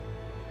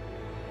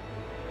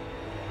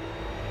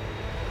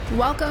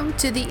Welcome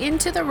to the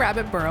Into the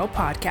Rabbit Burrow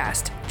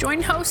podcast.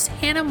 Join hosts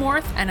Hannah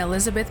Morth and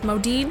Elizabeth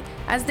Modine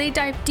as they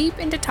dive deep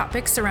into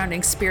topics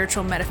surrounding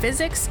spiritual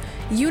metaphysics,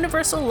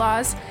 universal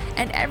laws,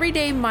 and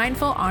everyday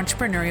mindful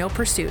entrepreneurial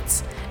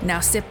pursuits. Now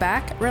sit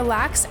back,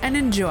 relax, and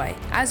enjoy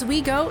as we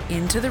go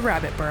into the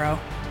rabbit burrow.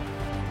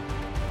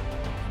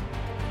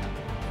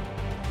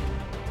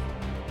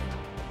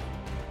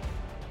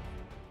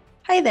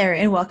 Hi there,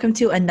 and welcome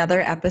to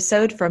another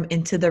episode from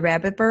Into the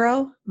Rabbit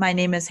Burrow. My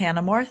name is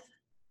Hannah Morth.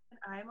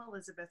 I'm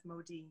Elizabeth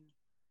Modine.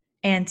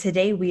 And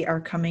today we are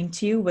coming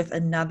to you with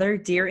another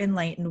Dear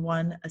Enlightened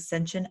One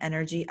Ascension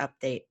Energy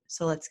update.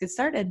 So let's get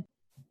started.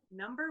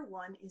 Number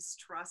one is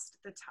trust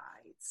the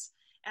tides.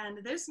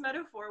 And this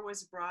metaphor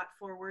was brought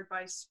forward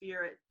by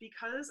Spirit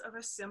because of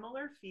a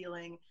similar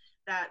feeling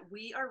that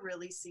we are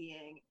really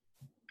seeing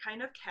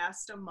kind of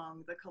cast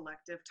among the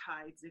collective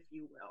tides, if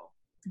you will.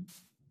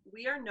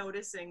 We are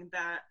noticing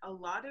that a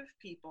lot of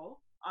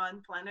people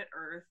on planet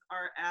Earth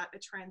are at a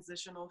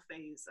transitional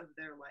phase of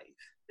their life.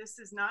 This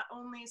is not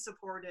only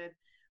supported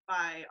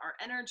by our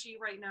energy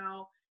right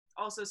now,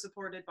 also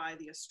supported by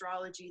the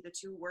astrology. The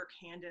two work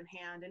hand in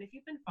hand. And if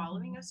you've been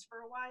following us for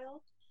a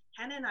while,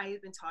 Hannah and I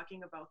have been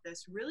talking about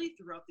this really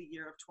throughout the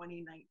year of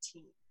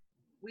 2019.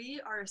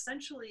 We are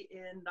essentially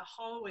in the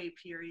hallway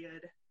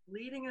period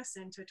leading us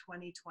into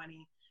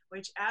 2020,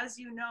 which, as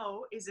you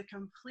know, is a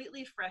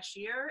completely fresh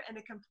year and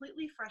a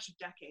completely fresh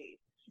decade.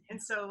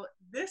 And so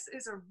this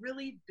is a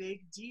really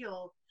big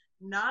deal,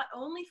 not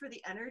only for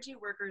the energy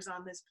workers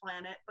on this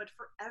planet, but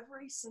for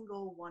every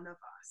single one of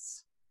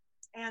us.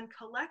 And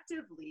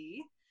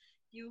collectively,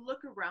 you look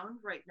around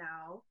right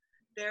now,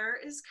 there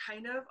is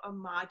kind of a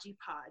Maji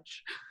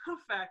Podge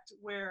effect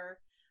where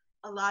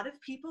a lot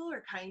of people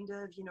are kind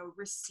of,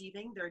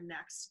 receiving their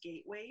next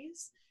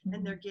gateways,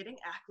 and they're getting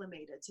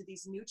acclimated to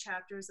these new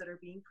chapters that are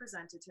being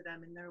presented to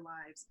them in their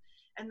lives.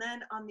 And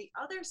then on the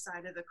other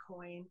side of the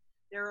coin,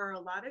 there are a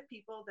lot of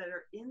people that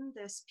are in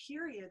this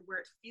period where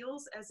it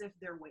feels as if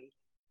they're waiting.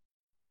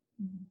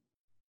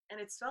 And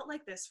it's felt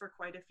like this for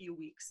quite a few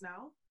weeks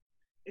now.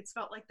 It's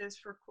felt like this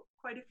for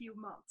quite a few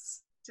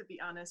months, to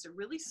be honest. It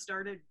really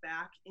started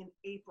back in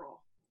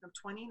April of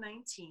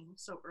 2019,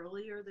 so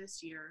earlier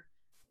this year.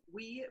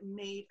 We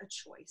made a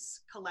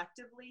choice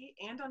collectively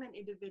and on an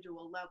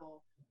individual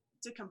level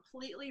to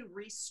completely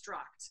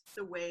restruct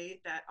the way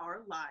that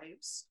our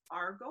lives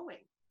are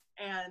going.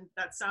 And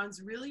that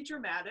sounds really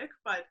dramatic,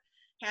 but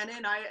Hannah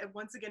and I,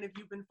 once again, if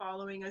you've been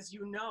following us,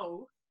 you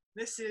know,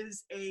 this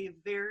is a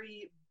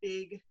very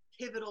big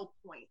pivotal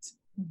point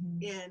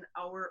in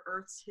our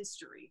Earth's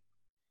history.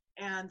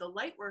 And the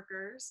light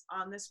workers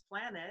on this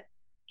planet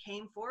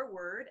came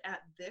forward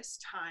at this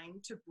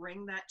time to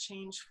bring that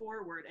change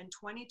forward. And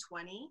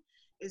 2020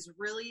 is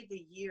really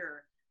the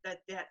year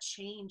that that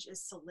change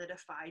is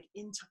solidified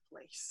into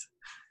place.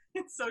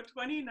 And so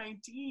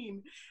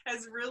 2019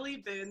 has really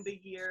been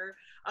the year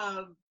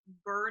of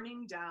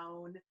burning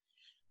down,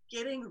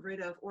 getting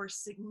rid of, or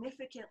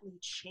significantly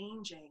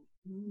changing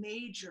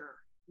major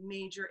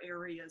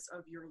areas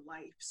of your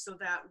life, so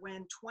that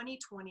when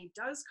 2020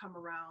 does come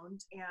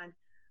around, and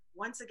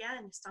once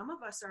again, some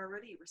of us are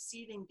already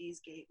receiving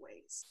these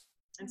gateways.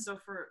 And so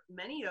for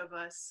many of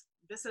us,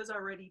 this has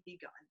already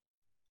begun.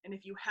 And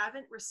if you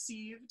haven't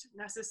received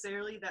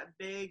necessarily that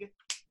big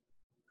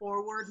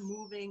forward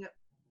moving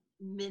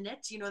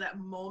minute, that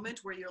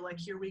moment where you're like,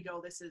 here we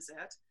go, this is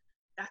it,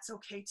 that's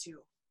okay too.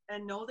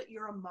 And know that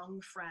you're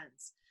among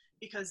friends,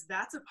 because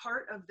that's a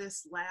part of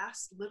this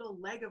last little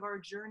leg of our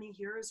journey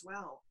here as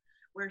well,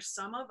 where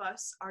some of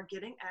us are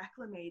getting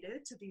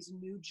acclimated to these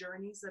new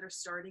journeys that are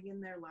starting in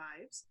their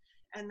lives.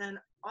 And then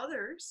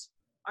others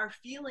are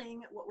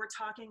feeling what we're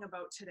talking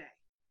about today,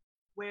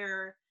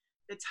 where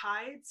the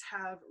tides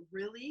have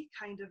really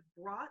kind of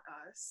brought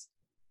us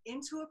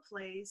into a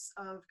place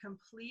of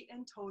complete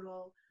and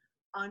total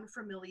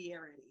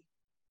unfamiliarity.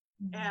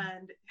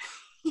 And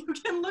you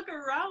can look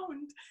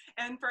around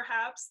and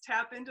perhaps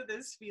tap into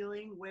this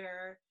feeling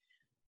where,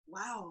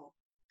 wow,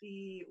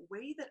 the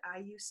way that I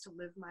used to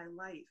live my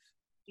life,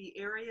 the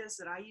areas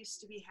that I used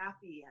to be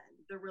happy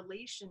in, the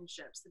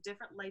relationships, the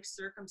different life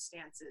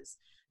circumstances,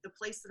 the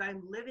place that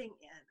I'm living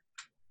in,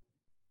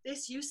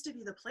 this used to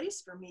be the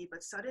place for me,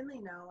 but suddenly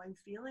now I'm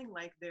feeling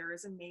like there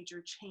is a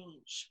major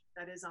change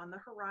that is on the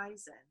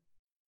horizon.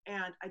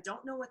 And I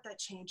don't know what that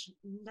change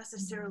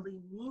necessarily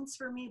means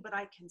for me, but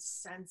I can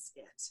sense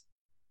it.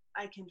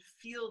 I can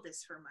feel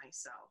this for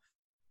myself.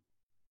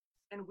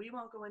 And we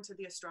won't go into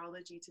the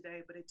astrology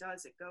today, but it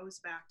goes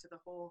back to the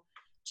whole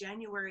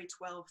January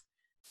 12th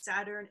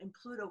Saturn and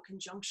Pluto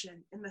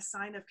conjunction in the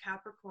sign of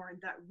Capricorn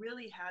that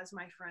really has,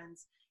 my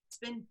friends, it's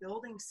been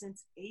building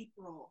since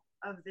April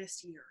of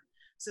this year.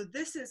 So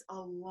this is a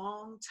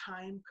long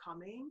time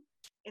coming,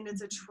 and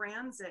it's a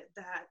transit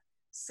that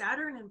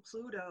Saturn and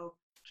Pluto,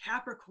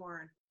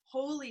 Capricorn,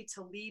 holy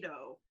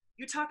Toledo,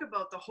 you talk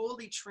about the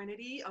holy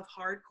trinity of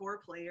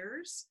hardcore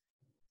players.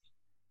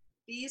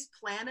 These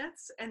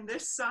planets and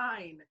this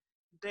sign,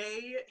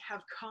 they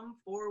have come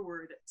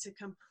forward to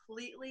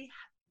completely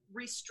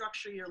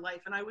restructure your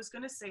life. And I was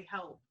going to say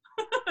help,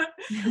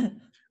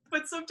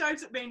 But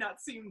sometimes it may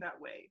not seem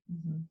that way,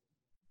 Mhm.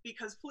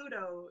 because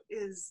Pluto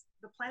is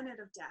the planet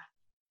of death,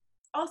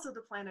 also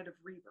the planet of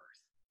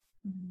rebirth.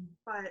 Mhm.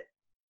 But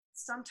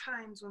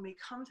sometimes when we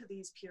come to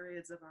these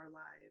periods of our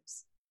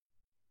lives,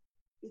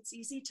 it's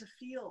easy to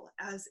feel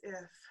as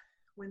if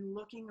when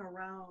looking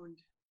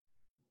around,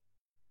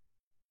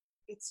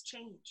 it's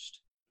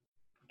changed.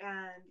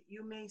 And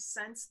you may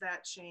sense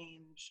that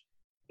change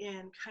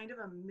in kind of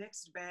a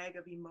mixed bag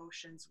of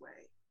emotions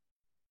way.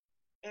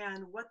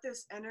 And what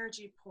this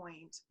energy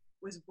point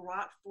was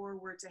brought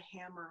forward to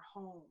hammer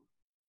home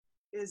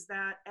is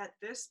that at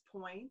this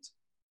point,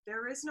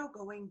 there is no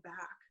going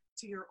back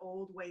to your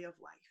old way of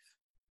life.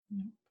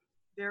 Mhm.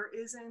 There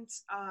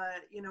isn't,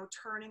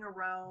 turning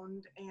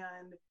around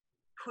and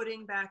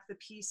putting back the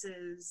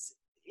pieces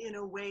in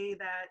a way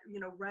that,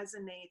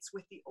 resonates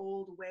with the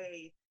old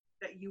way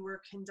that you were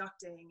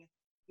conducting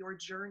your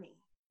journey,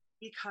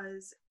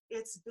 because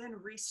it's been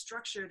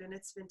restructured and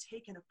it's been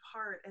taken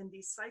apart, and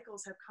these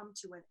cycles have come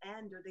to an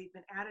end, or they've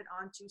been added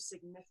onto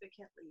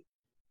significantly,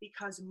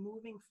 because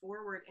moving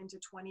forward into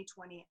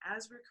 2020,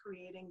 as we're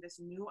creating this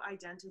new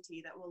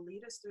identity that will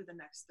lead us through the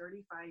next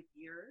 35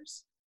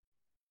 years,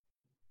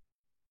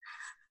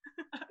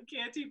 I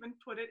can't even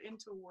put it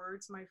into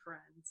words, my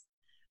friends,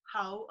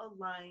 how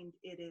aligned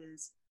it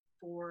is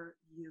for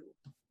you.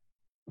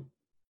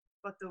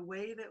 But the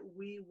way that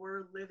we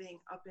were living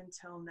up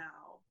until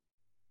now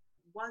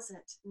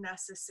wasn't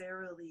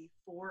necessarily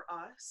for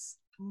us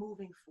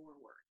moving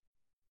forward.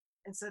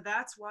 And so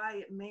that's why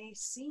it may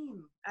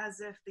seem as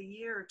if the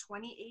year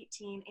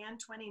 2018 and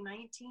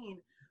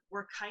 2019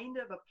 were kind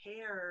of a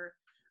pair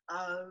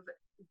of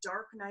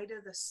dark night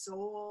of the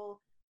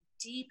soul,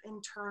 deep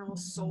internal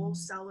soul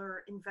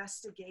seller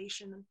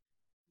investigation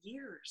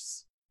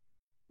years,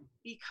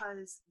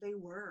 because they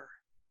were.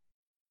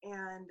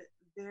 And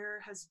there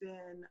has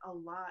been a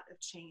lot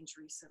of change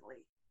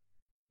recently.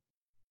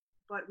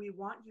 But we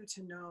want you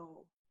to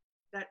know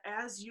that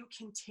as you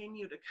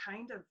continue to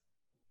kind of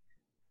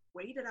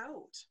wait it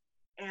out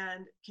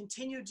and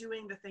continue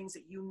doing the things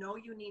that you know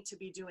you need to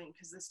be doing,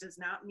 because this does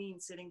not mean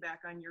sitting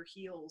back on your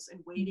heels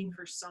and waiting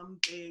for some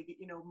big,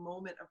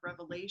 moment of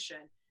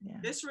revelation. Yeah.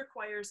 This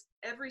requires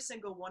every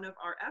single one of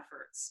our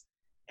efforts.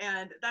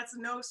 And that's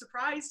no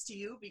surprise to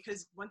you,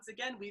 because once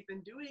again, we've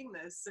been doing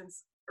this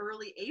since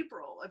early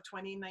April of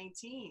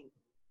 2019.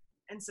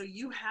 And so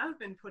you have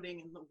been putting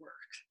in the work.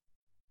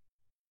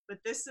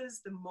 But this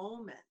is the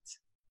moment.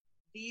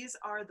 These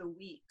are the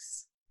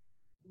weeks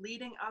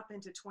leading up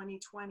into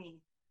 2020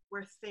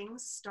 where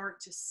things start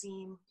to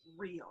seem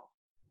real,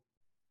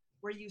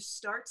 where you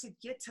start to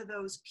get to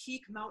those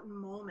peak mountain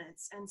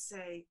moments and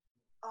say,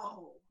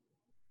 oh,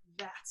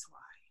 that's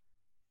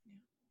why.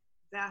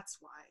 That's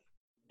why.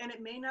 And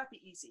it may not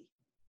be easy.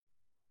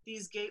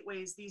 These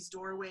gateways, these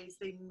doorways,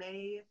 they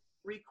may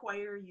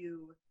require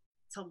you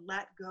to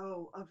let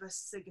go of a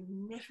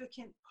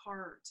significant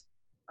part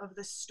of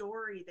the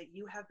story that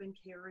you have been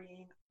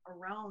carrying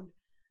around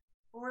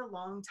for a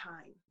long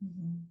time.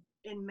 Mm-hmm.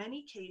 In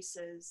many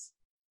cases,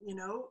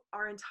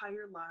 our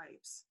entire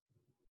lives,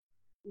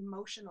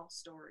 emotional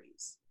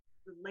stories,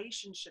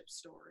 relationship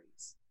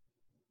stories,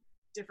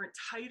 different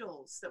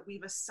titles that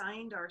we've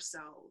assigned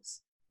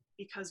ourselves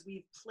because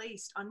we've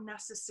placed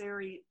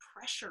unnecessary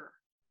pressure.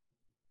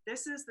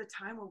 This is the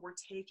time where we're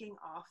taking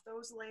off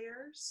those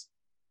layers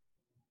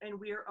and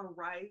we're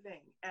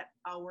arriving at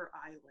our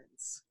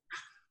islands.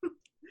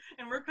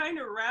 And we're kind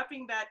of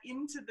wrapping that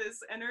into this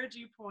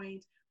energy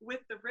point with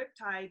the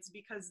riptides,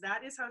 because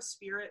that is how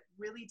Spirit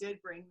really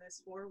did bring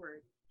this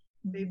forward.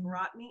 Mm-hmm. They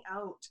brought me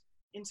out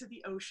into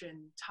the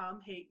ocean, Tom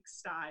Hanks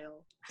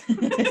style,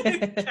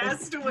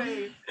 cast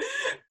away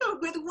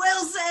with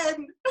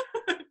Wilson.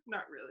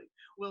 Not really.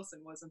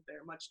 Wilson wasn't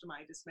there, much to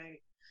my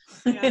dismay.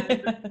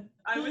 And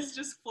I was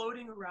just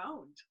floating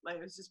around, like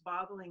I was just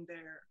bobbling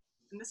there.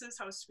 And this is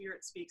how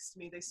Spirit speaks to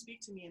me. They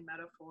speak to me in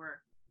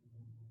metaphor.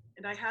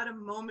 And I had a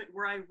moment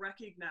where I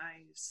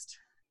recognized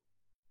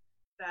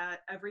that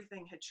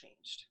everything had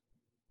changed.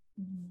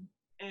 Mm-hmm.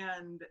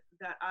 And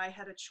that I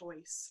had a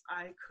choice.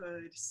 I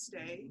could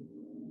stay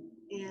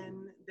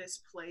in this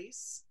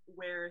place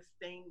where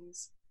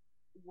things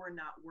were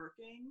not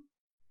working,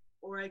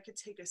 or I could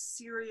take a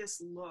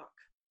serious look,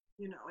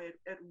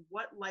 at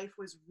what life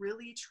was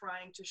really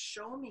trying to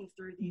show me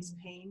through these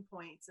pain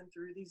points and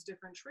through these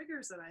different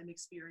triggers that I'm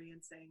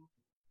experiencing,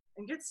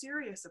 and get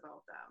serious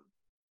about them.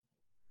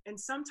 And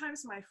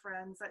sometimes, my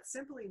friends, that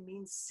simply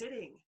means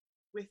sitting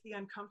with the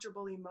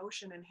uncomfortable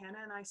emotion. And Hannah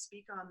and I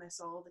speak on this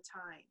all the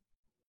time.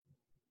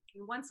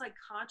 And once I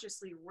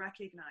consciously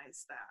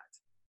recognized that,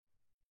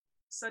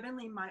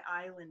 suddenly my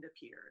island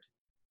appeared.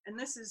 And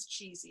this is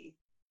cheesy.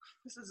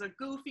 This is a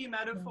goofy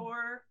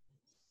metaphor,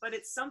 but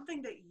it's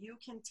something that you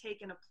can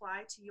take and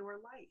apply to your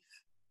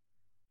life.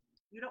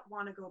 You don't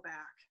want to go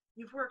back.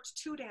 You've worked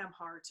too damn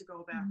hard to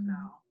go back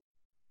now.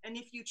 And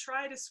if you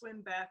try to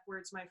swim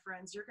backwards, my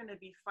friends, you're going to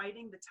be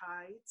fighting the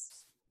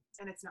tides,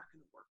 and it's not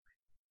going to work.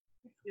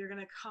 You're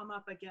going to come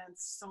up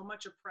against so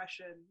much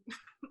oppression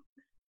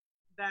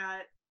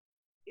that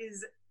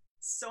is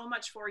so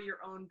much for your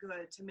own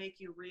good to make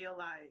you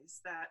realize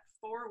that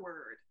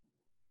forward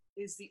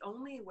is the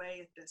only way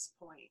at this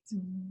point.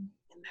 Mm-hmm.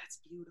 And that's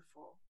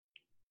beautiful,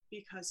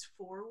 because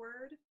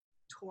forward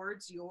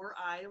towards your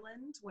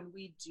island, when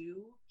we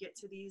do get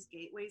to these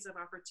gateways of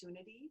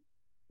opportunity,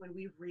 when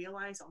we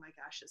realize, oh my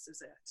gosh, this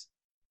is it.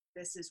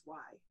 This is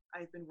why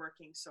I've been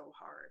working so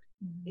hard.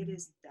 Mm-hmm. It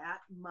is that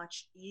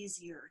much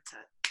easier to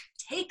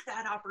take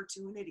that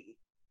opportunity,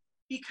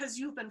 because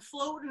you've been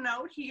floating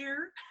out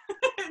here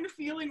and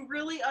feeling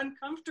really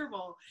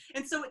uncomfortable.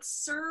 And so it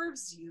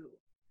serves you.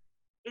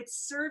 It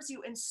serves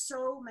you in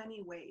so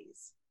many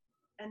ways.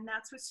 And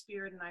that's what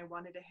Spirit and I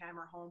wanted to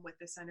hammer home with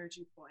this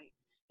energy point,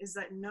 is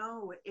that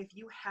no, if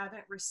you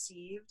haven't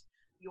received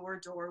your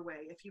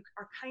doorway, if you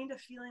are kind of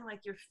feeling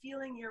like you're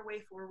feeling your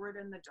way forward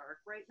in the dark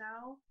right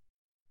now,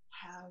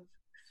 have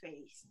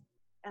faith.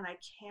 And I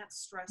can't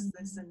stress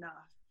this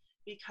enough,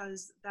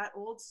 because that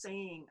old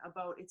saying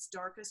about it's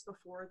darkest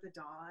before the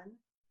dawn,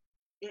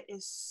 it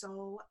is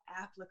so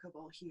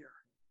applicable here.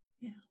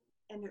 Yeah.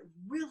 And it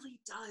really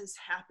does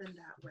happen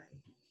that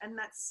way. And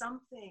that's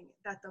something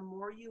that the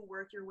more you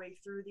work your way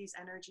through these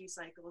energy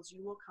cycles,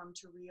 you will come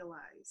to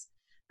realize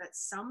that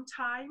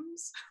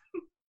sometimes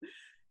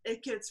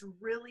it gets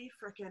really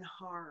freaking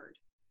hard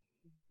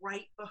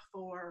right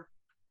before,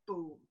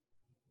 boom,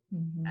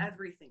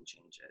 everything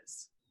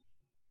changes.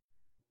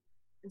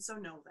 And so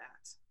know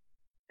that.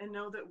 And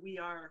know that we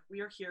are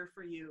here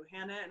for you.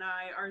 Hannah and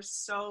I are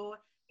so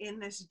in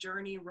this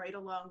journey right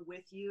along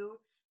with you.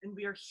 And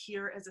we are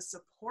here as a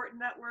support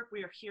network.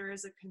 We are here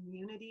as a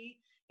community.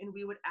 And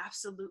we would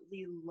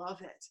absolutely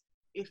love it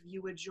if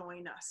you would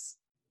join us,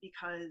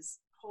 because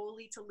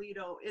holy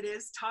Toledo, it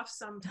is tough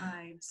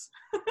sometimes.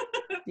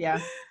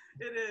 Yeah.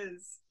 It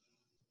is.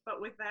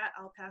 But with that,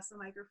 I'll pass the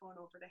microphone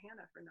over to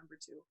Hannah for number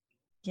 2.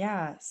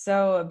 Yeah.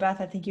 So Beth,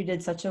 I think you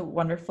did such a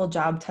wonderful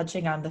job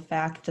touching on the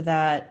fact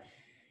that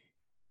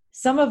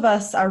some of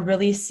us are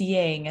really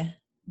seeing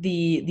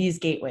these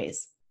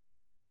gateways,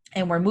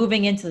 and we're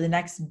moving into the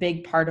next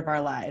big part of our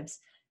lives.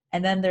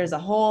 And then there's a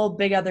whole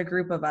big other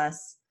group of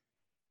us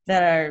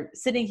that are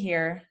sitting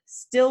here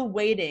still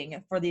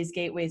waiting for these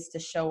gateways to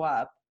show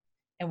up.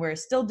 And we're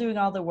still doing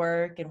all the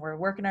work and we're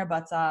working our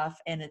butts off,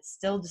 and it's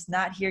still just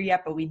not here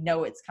yet, but we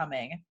know it's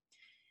coming.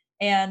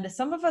 And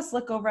some of us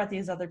look over at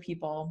these other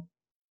people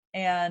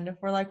and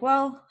we're like,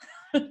 well,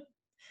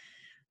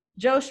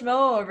 Joe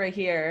Schmo over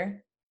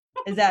here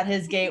is at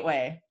his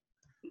gateway.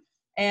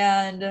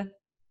 And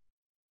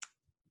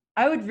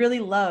I would really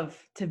love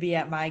to be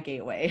at my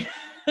gateway.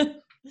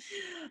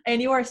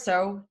 And you are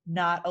so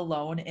not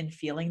alone in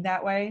feeling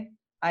that way.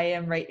 I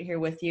am right here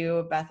with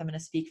you. Beth, I'm going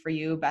to speak for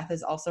you. Beth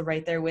is also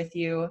right there with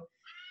you.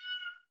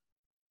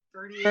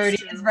 Birdie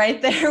is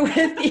right there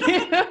with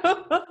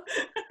you.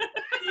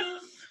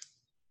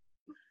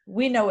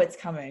 We know it's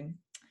coming.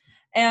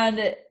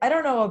 And I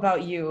don't know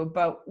about you,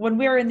 but when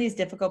we're in these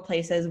difficult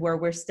places where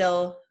we're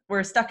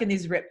stuck in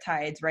these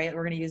riptides, right?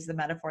 We're going to use the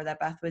metaphor that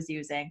Beth was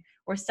using.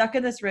 We're stuck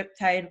in this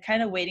riptide,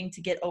 kind of waiting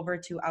to get over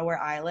to our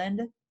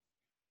island.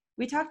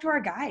 We talk to our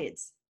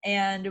guides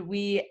and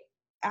we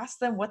ask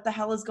them what the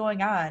hell is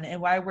going on and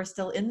why we're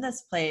still in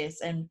this place.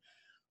 And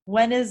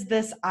when is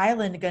this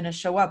island going to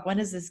show up? When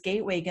is this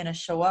gateway going to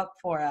show up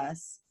for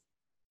us?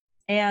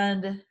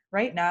 And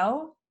right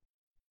now,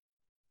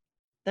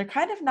 they're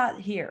kind of not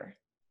here.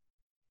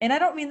 And I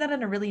don't mean that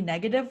in a really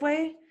negative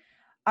way.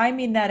 I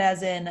mean that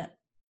as in,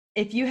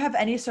 if you have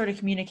any sort of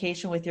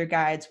communication with your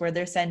guides where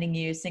they're sending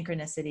you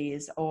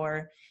synchronicities,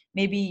 or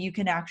maybe you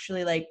can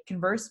actually like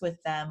converse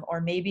with them, or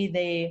maybe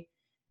they,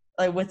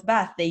 like with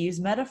Beth, they use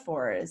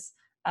metaphors.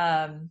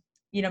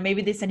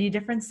 Maybe they send you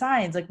different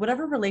signs, like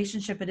whatever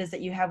relationship it is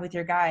that you have with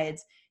your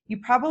guides, you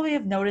probably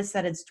have noticed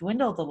that it's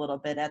dwindled a little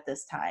bit at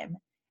this time.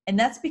 And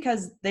that's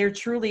because they're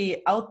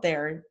truly out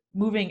there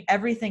moving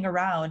everything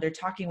around. They're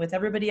talking with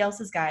everybody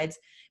else's guides,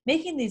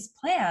 making these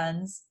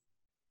plans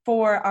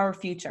for our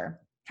future,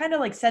 kind of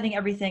like setting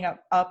everything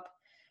up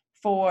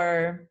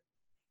for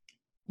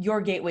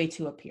your gateway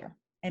to appear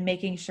and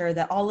making sure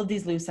that all of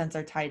these loose ends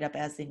are tied up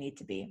as they need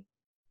to be.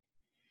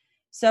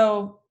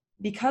 So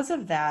because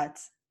of that,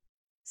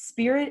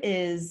 Spirit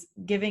is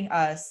giving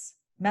us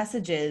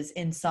messages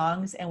in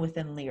songs and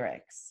within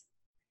lyrics.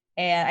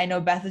 And I know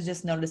Beth has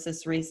just noticed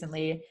this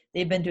recently.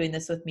 They've been doing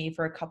this with me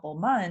for a couple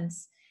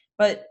months.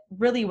 But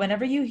really,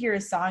 whenever you hear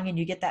a song and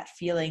you get that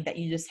feeling that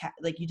you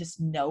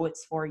just know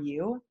it's for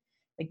you,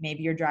 like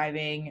maybe you're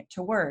driving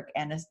to work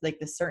and it's like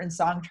this certain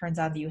song turns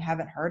on that you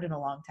haven't heard in a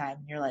long time.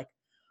 And you're like,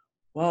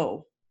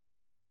 whoa,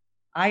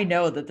 I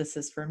know that this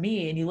is for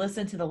me. And you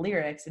listen to the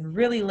lyrics and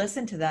really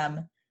listen to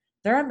them.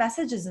 There are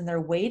messages and they're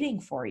waiting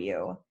for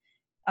you.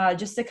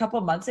 Just a couple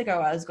months ago,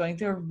 I was going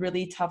through a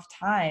really tough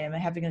time,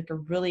 having like a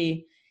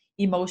really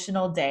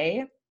emotional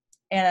day.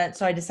 And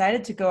so I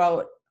decided to go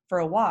out for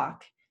a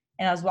walk.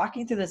 And I was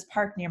walking through this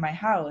park near my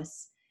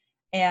house.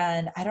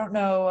 And I don't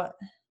know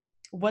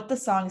what the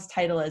song's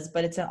title is,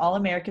 but it's an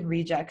All-American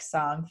Rejects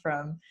song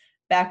from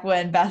back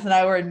when Beth and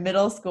I were in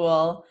middle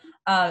school.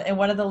 And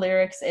one of the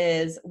lyrics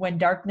is, when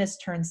darkness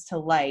turns to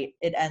light,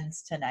 it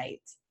ends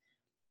tonight.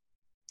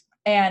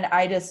 And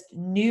I just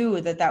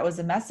knew that that was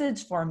a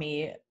message for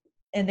me.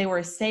 And they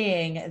were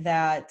saying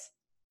that,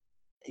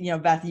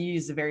 Beth, you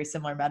used a very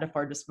similar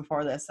metaphor just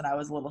before this, and I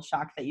was a little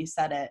shocked that you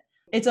said it.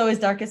 It's always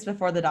darkest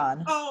before the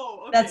dawn.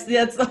 Oh, okay.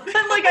 That's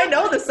I'm like, I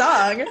know the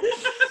song.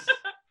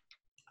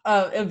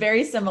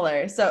 Very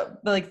similar. So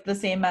like the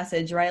same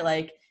message, right?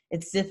 Like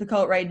it's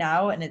difficult right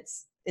now, and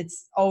it's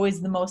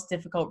always the most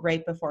difficult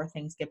right before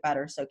things get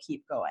better. So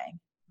keep going.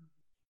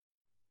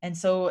 And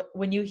so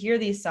when you hear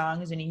these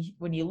songs,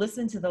 when you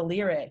listen to the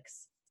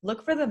lyrics,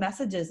 look for the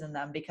messages in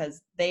them,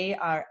 because they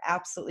are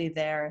absolutely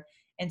there.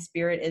 And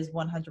Spirit is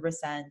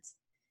 100%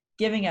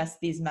 giving us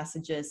these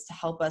messages to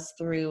help us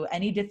through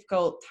any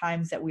difficult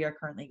times that we are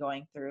currently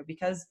going through,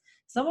 because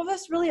some of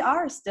us really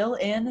are still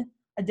in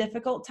a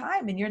difficult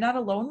time, and you're not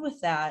alone with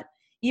that.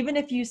 Even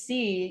if you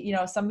see,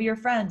 some of your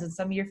friends and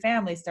some of your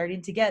family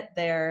starting to get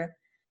their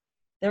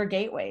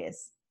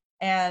gateways.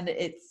 And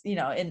it's, in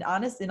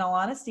all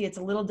honesty, it's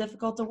a little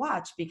difficult to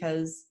watch,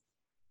 because,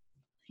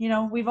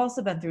 we've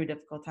also been through a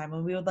difficult time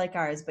and we would like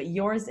ours, but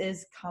yours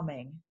is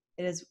coming.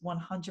 It is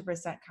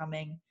 100%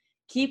 coming.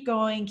 Keep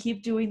going,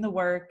 keep doing the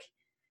work,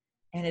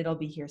 and it'll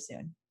be here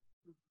soon.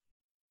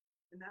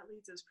 And that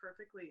leads us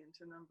perfectly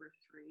into number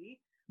 3,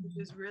 which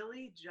is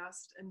really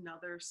just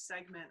another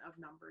segment of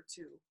number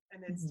 2.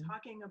 And it's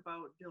talking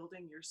about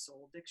building your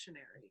soul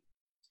dictionary.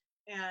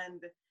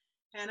 And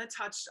Hannah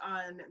touched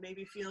on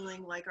maybe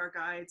feeling like our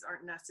guides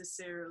aren't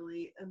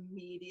necessarily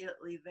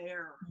immediately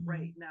there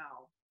right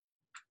now.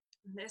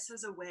 And this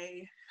is a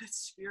way that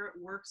Spirit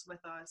works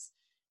with us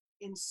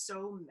in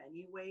so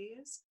many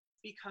ways,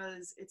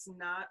 because it's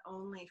not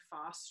only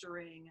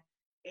fostering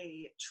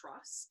a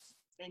trust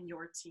in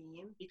your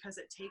team, because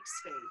it takes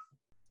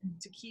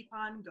faith to keep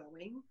on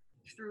going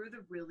through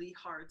the really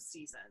hard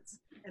seasons.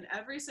 And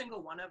every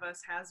single one of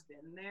us has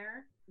been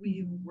there.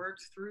 We've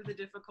worked through the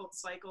difficult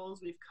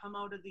cycles. We've come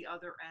out of the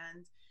other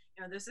end.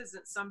 This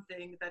isn't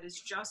something that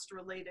is just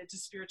related to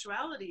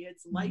spirituality.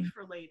 It's life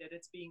related.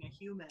 It's being a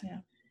human. Yeah.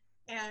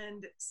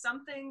 And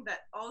something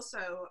that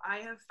also I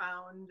have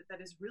found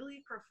that is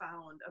really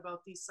profound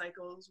about these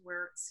cycles,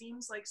 where it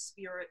seems like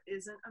Spirit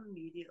isn't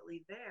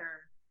immediately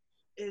there,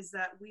 is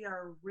that we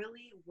are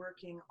really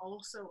working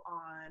also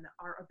on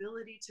our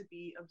ability to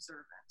be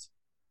observant.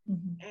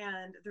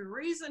 And the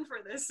reason for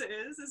this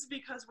is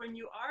because when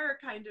you are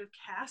kind of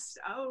cast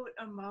out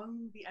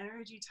among the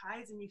energy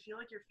tides and you feel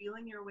like you're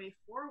feeling your way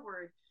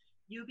forward,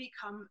 you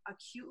become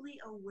acutely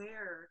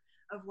aware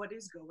of what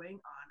is going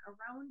on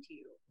around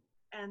you.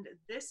 And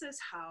this is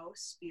how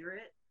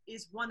Spirit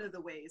is one of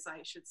the ways,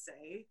 I should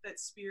say, that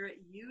Spirit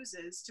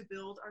uses to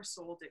build our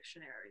soul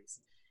dictionaries.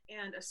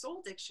 And a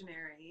soul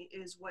dictionary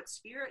is what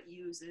Spirit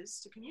uses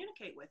to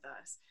communicate with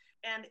us.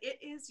 And it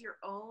is your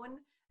own,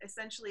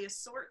 essentially,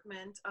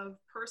 assortment of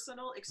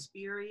personal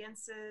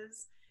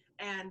experiences,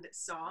 and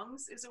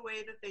songs is a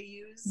way that they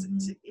use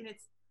in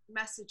its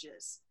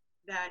messages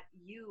that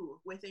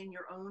you, within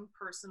your own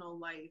personal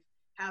life,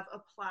 have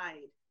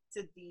applied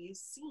to these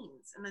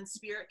scenes. And then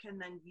Spirit can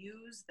then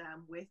use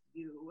them with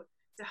you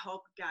to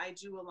help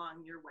guide you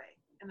along your way.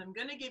 And I'm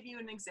going to give you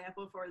an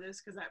example for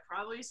this, because that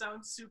probably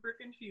sounds super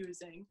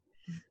confusing.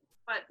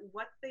 But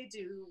what they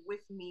do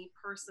with me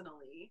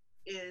personally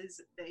is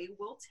they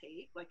will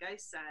take, like I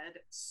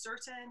said,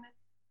 certain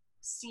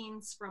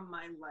scenes from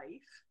my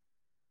life,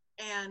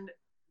 and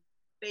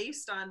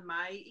based on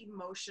my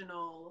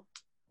emotional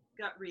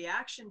gut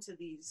reaction to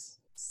these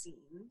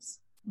scenes,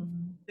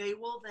 they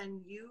will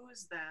then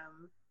use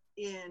them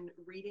in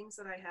readings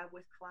that I have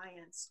with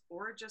clients,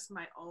 or just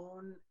my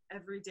own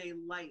everyday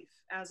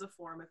life as a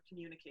form of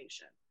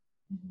communication.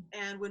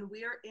 And when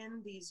we are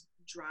in these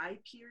dry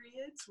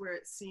periods where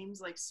it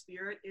seems like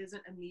Spirit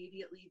isn't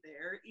immediately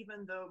there,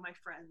 even though, my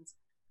friends,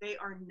 they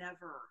are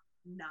never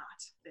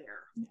not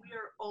there. We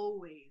are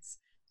always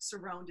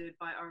surrounded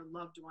by our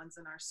loved ones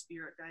and our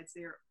spirit guides.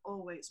 They are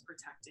always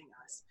protecting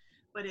us.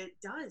 But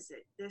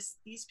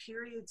these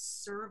periods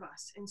serve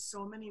us in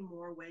so many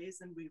more ways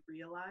than we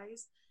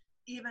realize,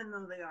 even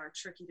though they are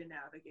tricky to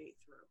navigate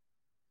through.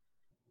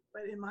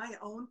 But in my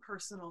own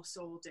personal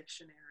soul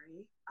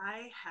dictionary,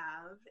 I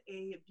have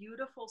a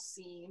beautiful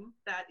scene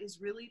that is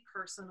really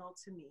personal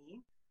to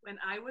me. When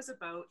I was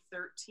about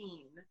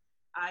 13,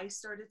 I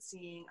started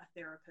seeing a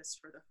therapist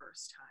for the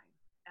first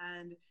time.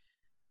 And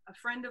a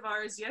friend of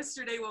ours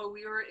yesterday, while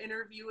we were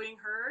interviewing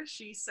her,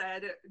 she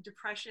said,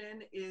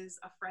 depression is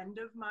a friend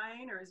of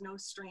mine, or is no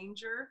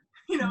stranger,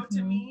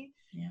 to me.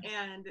 Yeah.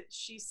 And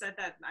she said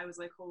that, and I was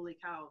like, holy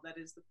cow, that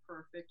is the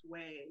perfect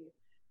way,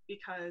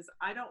 because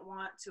I don't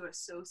want to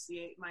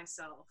associate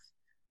myself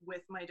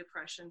with my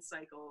depression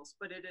cycles,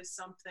 but it is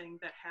something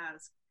that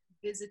has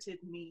visited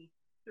me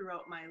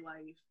throughout my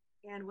life.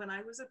 And when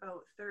I was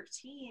about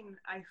 13,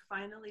 I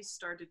finally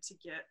started to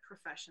get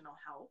professional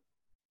help.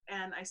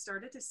 And I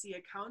started to see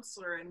a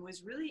counselor, and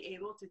was really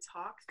able to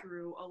talk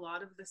through a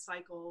lot of the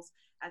cycles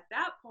at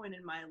that point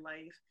in my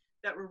life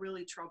that were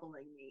really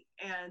troubling me.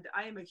 And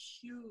I am a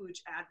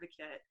huge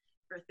advocate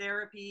for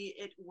therapy.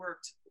 It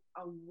worked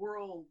a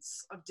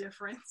worlds of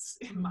difference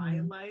in my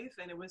life,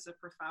 and it was a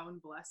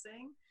profound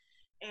blessing.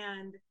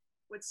 And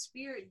what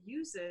Spirit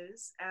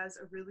uses as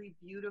a really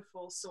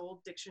beautiful soul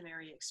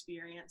dictionary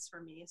experience for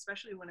me,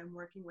 especially when I'm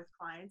working with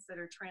clients that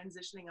are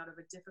transitioning out of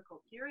a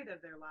difficult period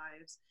of their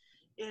lives,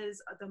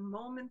 is the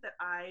moment that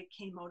I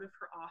came out of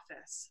her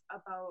office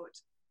about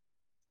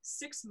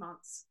 6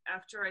 months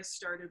after I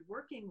started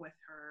working with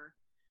her.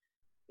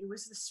 It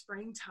was the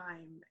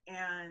springtime,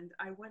 and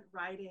I went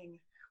riding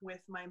with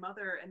my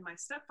mother and my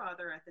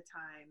stepfather at the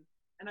time,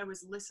 and I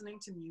was listening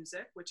to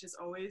music, which has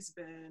always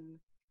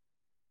been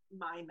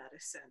my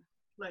medicine,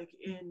 like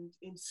in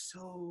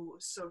so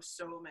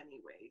many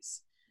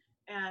ways.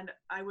 And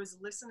I was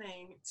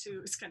listening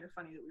to, it's kind of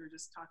funny that we were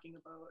just talking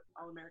about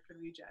All American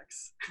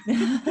Rejects.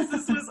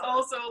 This was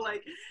also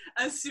like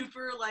a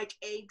super like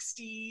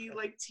angsty,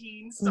 like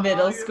teen song.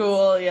 Middle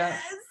school, yeah.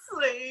 Yes,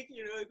 like,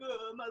 you know, like,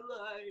 oh, my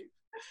life.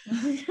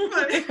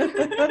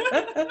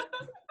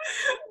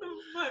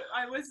 But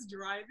I was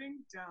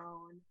driving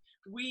down.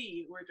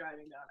 We were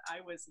driving down.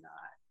 I was not.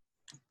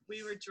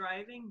 We were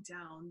driving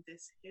down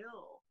this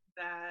hill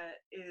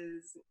that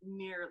is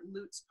near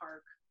Lutz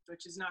Park,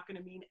 which is not going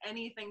to mean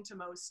anything to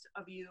most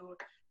of you.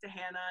 To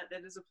Hannah,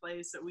 that is a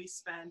place that we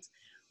spent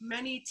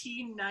many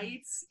teen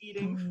nights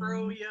eating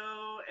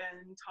froyo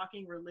and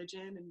talking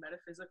religion and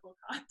metaphysical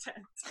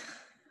content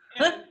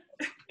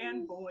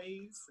and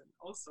boys and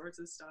all sorts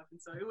of stuff. And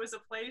so it was a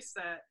place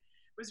that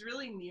was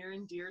really near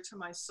and dear to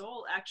my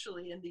soul,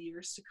 actually, in the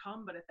years to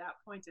come, but at that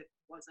point it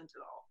wasn't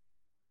at all.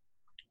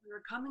 We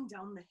were coming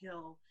down the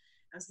hill.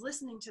 I was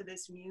listening to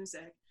this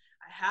music.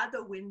 I had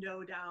the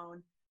window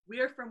down.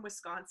 We're from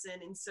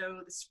Wisconsin, and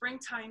so the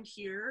springtime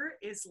here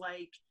is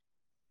like,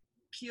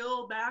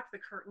 peel back the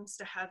curtains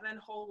to heaven.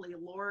 Holy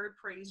Lord,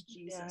 praise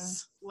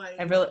Jesus. Yeah.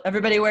 Like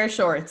everybody wears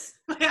shorts.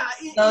 Yeah.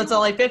 So it's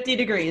only 50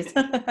 degrees.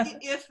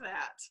 If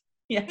that.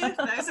 Yeah. If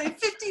that. I say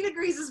 50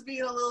 degrees is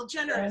being a little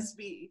generous,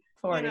 B.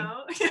 40. You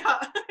know? Yeah.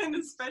 And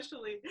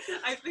especially,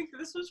 I think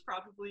this was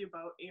probably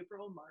about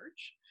April,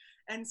 March.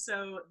 And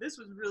so this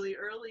was really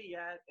early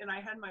yet, and I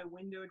had my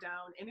window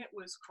down, and it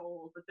was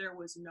cold, but there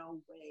was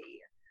no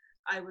way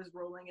I was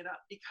rolling it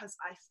up, because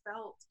I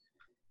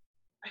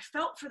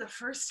felt for the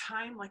first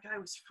time like I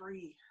was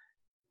free.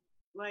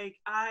 Like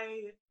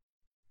I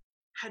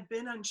had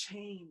been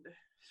unchained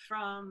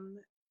from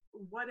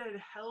what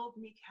had held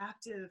me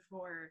captive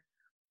for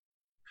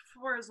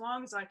as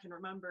long as I can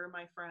remember,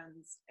 my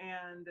friends.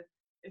 And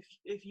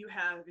if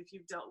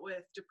you've dealt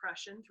with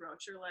depression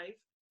throughout your life,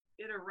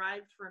 it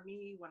arrived for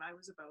me when I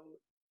was about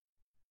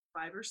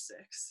 5 or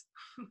 6,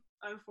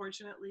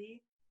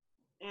 unfortunately.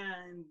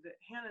 And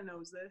Hannah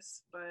knows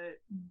this, but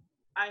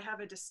I have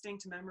a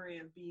distinct memory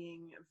of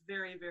being a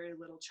very, very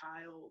little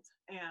child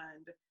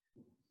and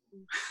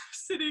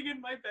sitting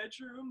in my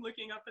bedroom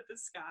looking up at the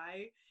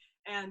sky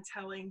and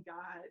telling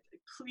God,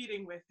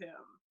 pleading with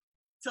him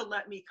to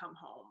let me come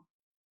home.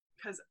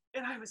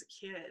 And I was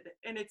a kid,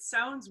 and it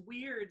sounds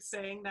weird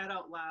saying that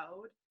out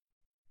loud,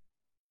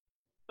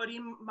 but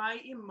my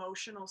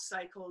emotional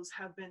cycles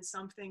have been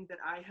something that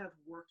I have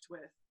worked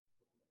with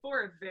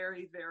for a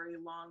very, very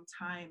long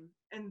time.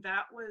 And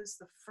that was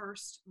the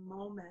first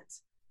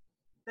moment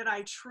that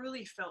I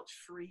truly felt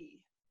free.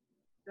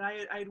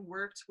 I'd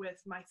worked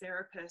with my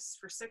therapist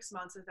for 6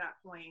 months at that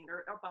point,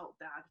 or about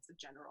that. It's a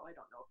general. I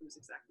don't know if it was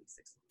exactly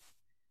 6 months.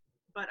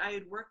 But I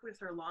had worked with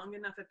her long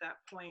enough at that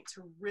point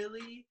to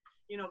really,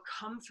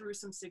 come through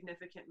some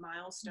significant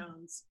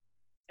milestones.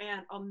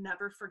 And I'll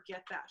never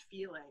forget that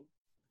feeling.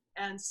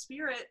 And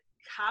Spirit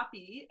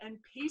copy and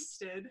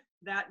pasted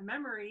that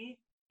memory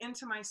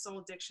into my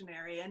soul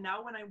dictionary. And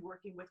now when I'm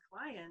working with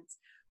clients,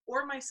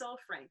 or myself,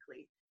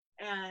 frankly,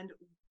 and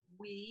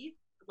we,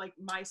 like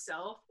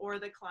myself or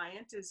the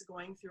client, is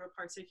going through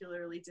a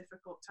particularly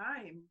difficult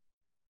time,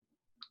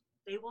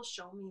 they will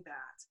show me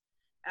that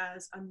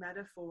as a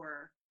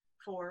metaphor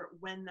for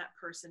when that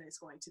person is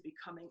going to be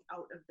coming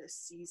out of this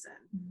season.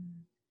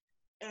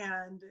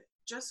 And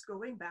just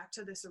going back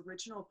to this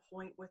original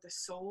point with the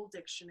soul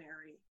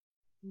dictionary,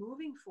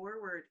 moving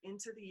forward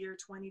into the year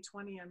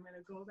 2020, I'm going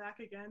to go back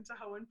again to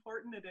how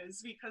important it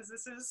is, because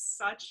this is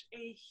such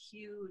a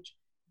huge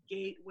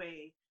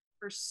gateway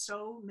for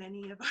so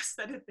many of us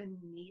that have been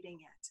needing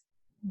it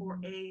for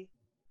a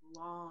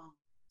long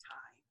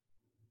time.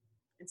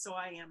 And so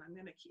I'm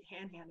going to keep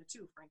Hannah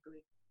too,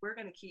 frankly. We're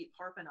going to keep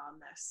harping on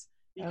this,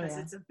 because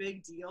it's a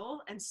big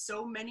deal. And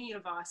so many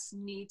of us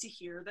need to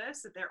hear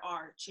this, that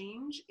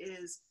change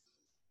is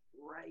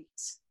right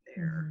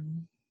there.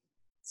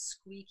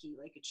 Squeaky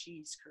like a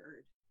cheese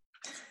curd.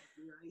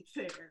 Right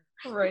there.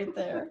 Right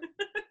there.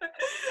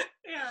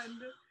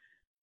 And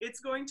it's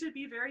going to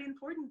be very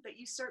important that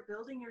you start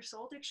building your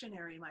soul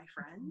dictionary, my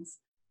friends.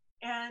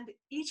 And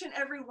each and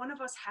every one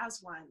of us has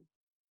one.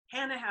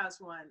 Hannah has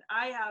one.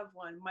 I have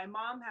one. My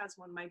mom has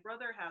one. My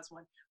brother has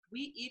one.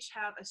 We each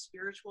have a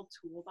spiritual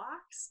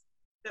toolbox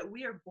that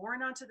we are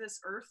born onto this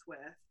earth with,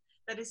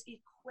 that is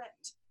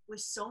equipped with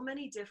so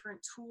many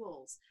different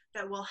tools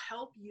that will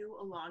help you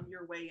along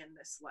your way in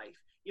this life.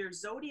 Your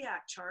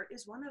zodiac chart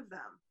is one of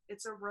them.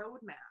 It's a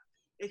roadmap.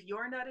 If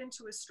you're not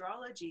into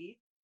astrology,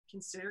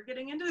 consider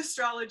getting into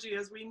astrology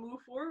as we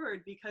move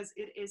forward, because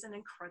it is an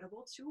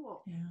incredible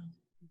tool. Yeah.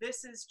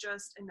 This is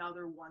just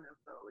another one of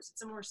those.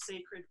 It's a more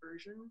sacred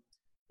version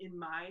in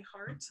my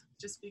heart,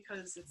 just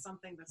because it's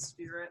something that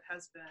Spirit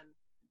has been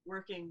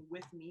working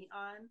with me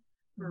on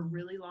for a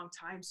really long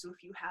time. So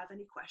if you have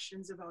any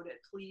questions about it,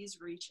 please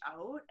reach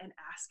out and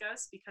ask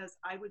us, because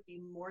I would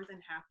be more than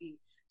happy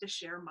to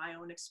share my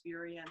own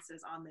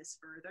experiences on this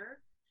further.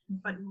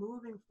 But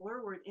moving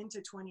forward into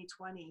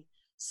 2020,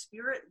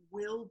 Spirit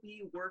will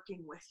be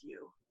working with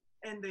you,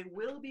 and they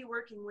will be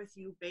working with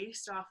you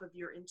based off of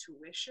your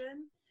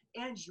intuition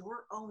and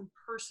your own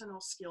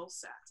personal skill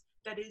set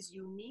that is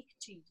unique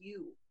to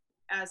you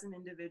as an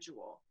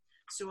individual.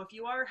 So if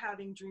you are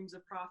having dreams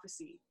of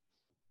prophecy,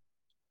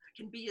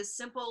 it can be as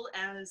simple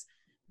as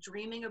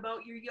dreaming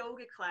about your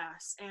yoga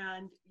class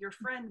and your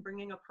friend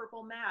bringing a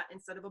purple mat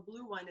instead of a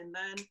blue one, and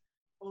then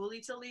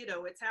holy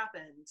Toledo, it's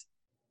happened.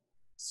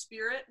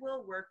 Spirit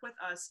will work with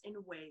us in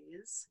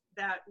ways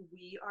that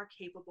we are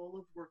capable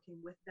of working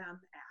with them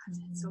at.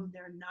 So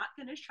they're not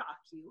going to shock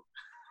you.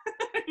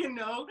 You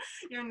know,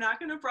 you're not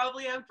going to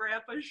probably have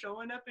grandpa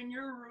showing up in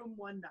your room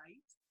one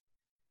night.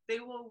 They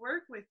will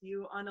work with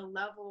you on a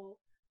level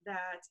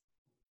that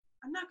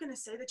I'm not going to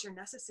say that you're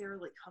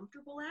necessarily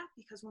comfortable at,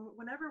 because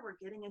whenever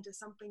we're getting into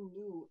something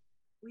new,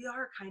 we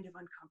are kind of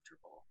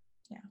uncomfortable.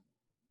 Yeah.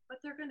 But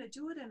they're going to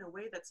do it in a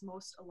way that's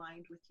most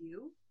aligned with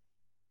you.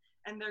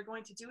 And they're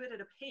going to do it at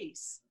a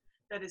pace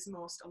that is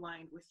most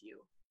aligned with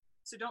you.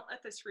 So don't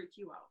let this freak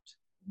you out.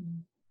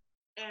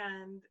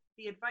 And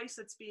the advice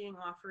that's being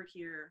offered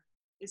here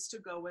is to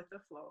go with the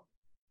flow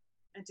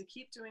and to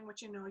keep doing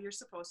what you know you're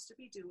supposed to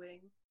be doing,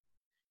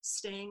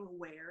 staying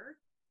aware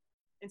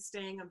and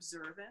staying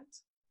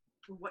observant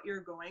of what you're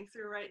going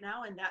through right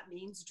now. And that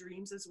means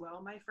dreams as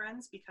well, my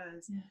friends,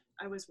 because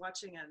I was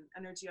watching an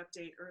energy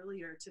update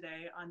earlier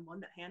today on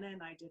one that Hannah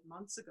and I did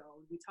months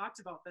ago. We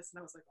talked about this and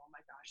I was like, oh my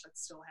gosh,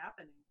 that's still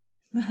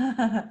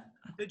happening.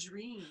 The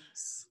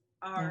dreams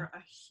are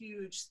a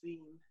huge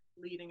theme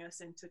leading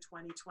us into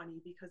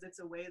 2020, because it's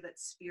a way that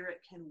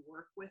Spirit can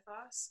work with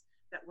us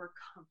that we're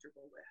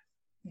comfortable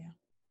with. Yeah.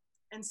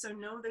 And so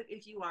know that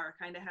if you are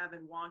kind of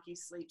having wonky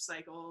sleep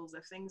cycles,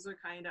 if things are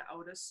kind of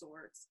out of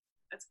sorts,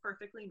 that's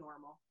perfectly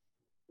normal.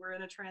 We're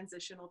in a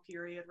transitional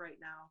period right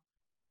now.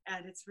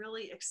 And it's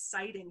really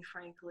exciting,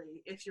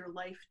 frankly, if your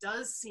life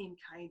does seem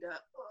kind of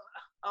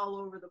all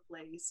over the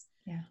place.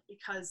 Yeah.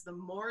 Because the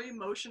more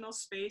emotional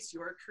space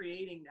you're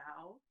creating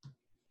now,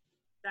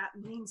 that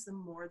means the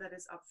more that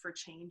is up for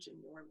change in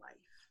your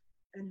life.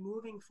 And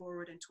moving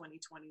forward in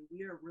 2020,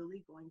 we are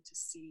really going to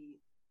see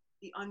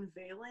the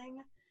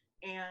unveiling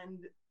and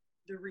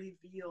the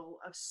reveal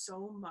of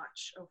so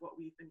much of what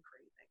we've been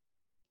craving.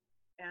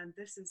 And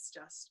this is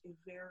just a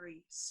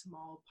very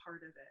small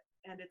part of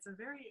it. And it's a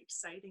very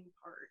exciting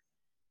part.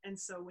 And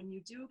so when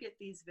you do get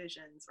these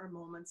visions or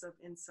moments of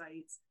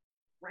insights,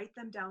 write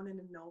them down in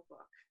a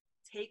notebook.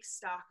 Take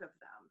stock of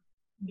them,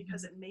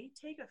 because it may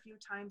take a few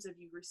times of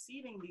you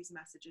receiving these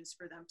messages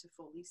for them to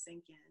fully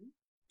sink in.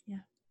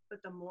 Yeah.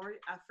 But the more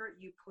effort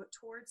you put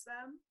towards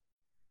them,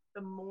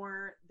 the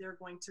more they're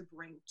going to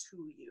bring to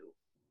you.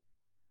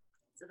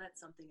 So that's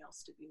something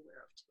else to be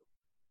aware of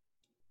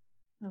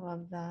too. I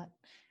love that.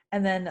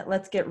 And then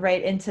let's get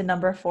right into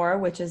number 4,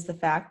 which is the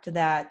fact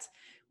that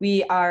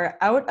we are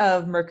out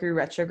of Mercury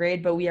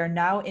retrograde, but we are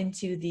now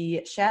into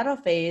the shadow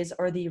phase,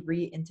 or the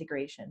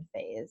reintegration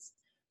phase.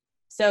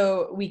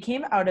 So we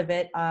came out of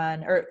it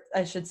on, or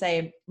I should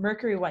say,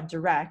 Mercury went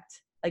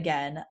direct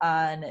again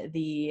on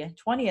the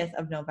 20th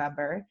of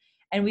November,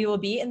 and we will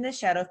be in the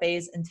shadow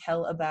phase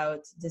until about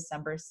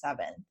December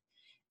 7th.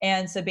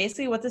 And so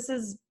basically what this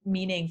is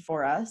meaning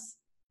for us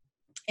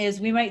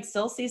is we might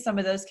still see some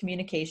of those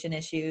communication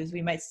issues.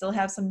 We might still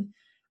have some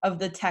of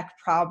the tech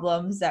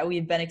problems that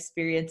we've been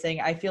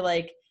experiencing. I feel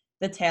like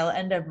the tail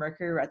end of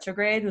Mercury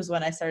retrograde was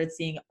when I started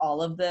seeing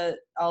all of the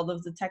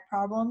tech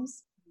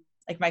problems.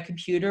 Like my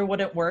computer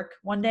wouldn't work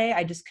one day.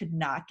 I just could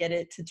not get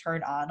it to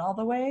turn on all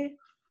the way.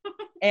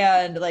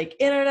 And like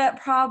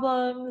internet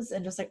problems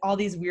and just like all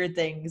these weird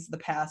things the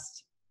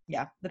past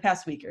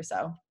week or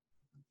so.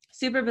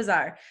 Super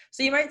bizarre.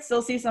 So you might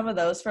still see some of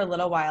those for a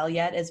little while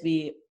yet as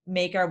we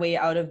make our way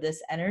out of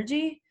this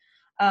energy.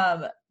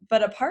 But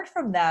apart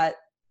from that,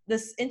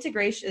 this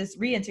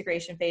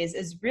reintegration phase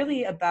is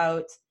really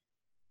about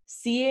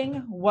seeing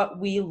what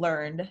we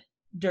learned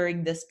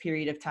during this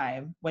period of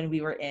time when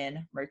we were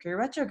in Mercury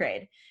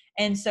retrograde.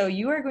 And so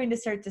you are going to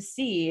start to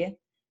see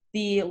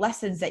the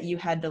lessons that you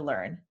had to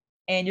learn.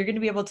 And you're going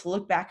to be able to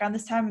look back on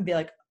this time and be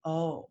like,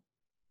 oh,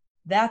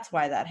 that's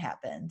why that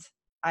happened.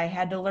 I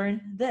had to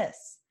learn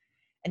this.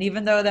 And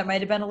even though that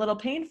might have been a little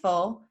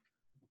painful,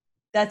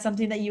 that's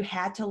something that you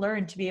had to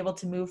learn to be able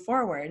to move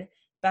forward.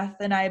 Beth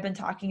and I have been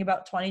talking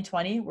about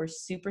 2020. We're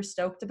super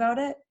stoked about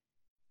it.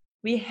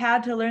 We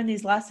had to learn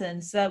these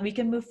lessons so that we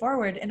can move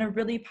forward in a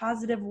really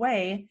positive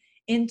way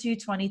into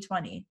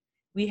 2020.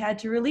 We had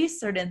to release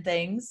certain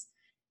things,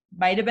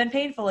 might have been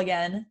painful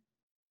again,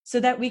 so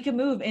that we could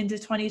move into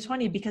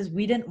 2020, because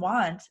we didn't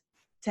want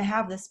to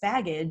have this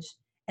baggage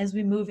as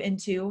we move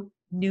into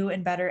new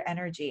and better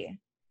energy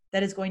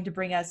that is going to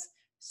bring us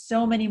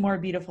so many more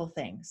beautiful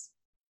things,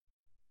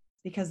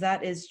 because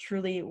that is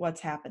truly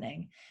what's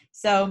happening.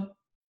 So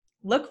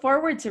look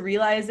forward to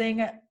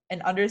realizing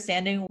and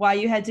understanding why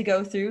you had to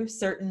go through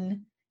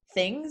certain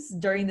things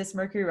during this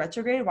Mercury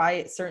retrograde,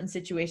 why certain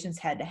situations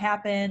had to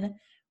happen,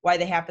 why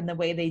they happened the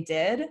way they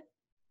did,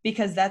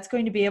 because you're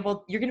going to be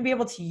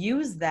able to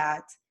use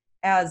that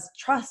as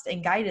trust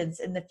and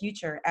guidance in the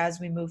future as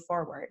we move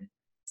forward.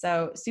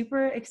 So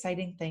super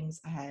exciting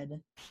things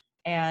ahead.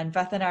 And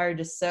Beth and I are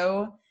just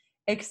so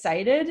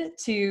excited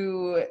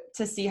to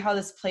see how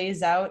this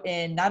plays out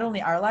in not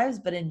only our lives,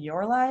 but in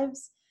your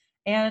lives.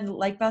 And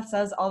like Beth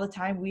says all the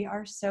time, we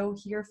are so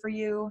here for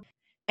you.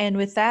 And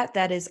with that,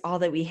 that is all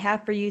that we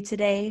have for you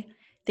today.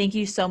 Thank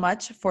you so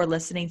much for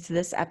listening to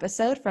this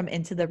episode from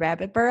Into the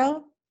Rabbit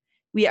Burrow.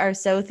 We are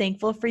so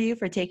thankful for you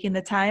for taking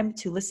the time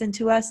to listen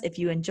to us. If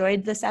you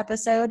enjoyed this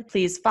episode,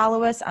 please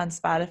follow us on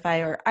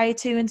Spotify or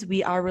iTunes.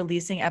 We are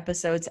releasing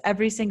episodes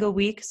every single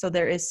week, so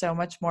there is so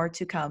much more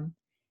to come.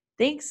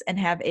 Thanks, and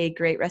have a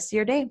great rest of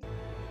your day.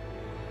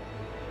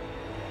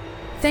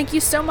 Thank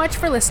you so much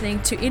for listening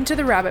to Into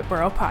the Rabbit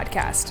Burrow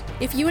podcast.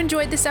 If you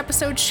enjoyed this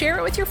episode, share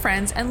it with your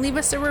friends and leave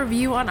us a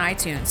review on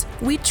iTunes.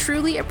 We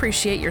truly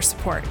appreciate your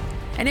support.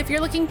 And if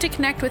you're looking to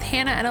connect with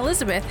Hannah and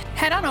Elizabeth,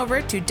 head on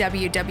over to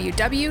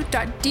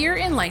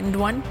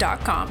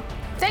www.dearenlightenedone.com.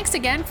 Thanks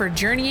again for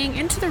journeying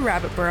into the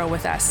rabbit burrow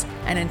with us.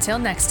 And until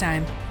next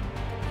time.